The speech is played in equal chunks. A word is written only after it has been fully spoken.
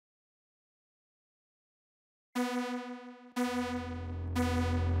Who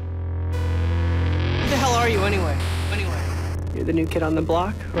the hell are you anyway? You're the new kid on the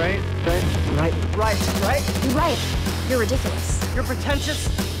block, right? Right. You're right. You're ridiculous. You're pretentious.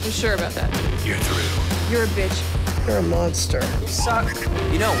 You sure about that? You're through. You're a bitch. You're a monster. You suck.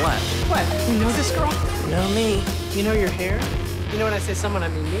 You know what? What? You know this girl? You know me. You know your hair? You know when I say someone, I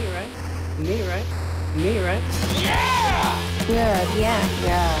mean me, right? Me, right? Me, right? Yeah! Yeah.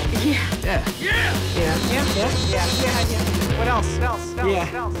 What else?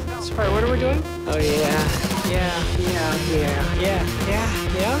 Sorry, what are we doing? Oh, yeah.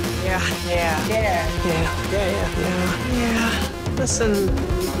 Listen.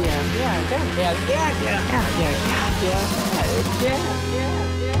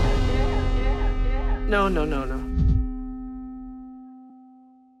 No.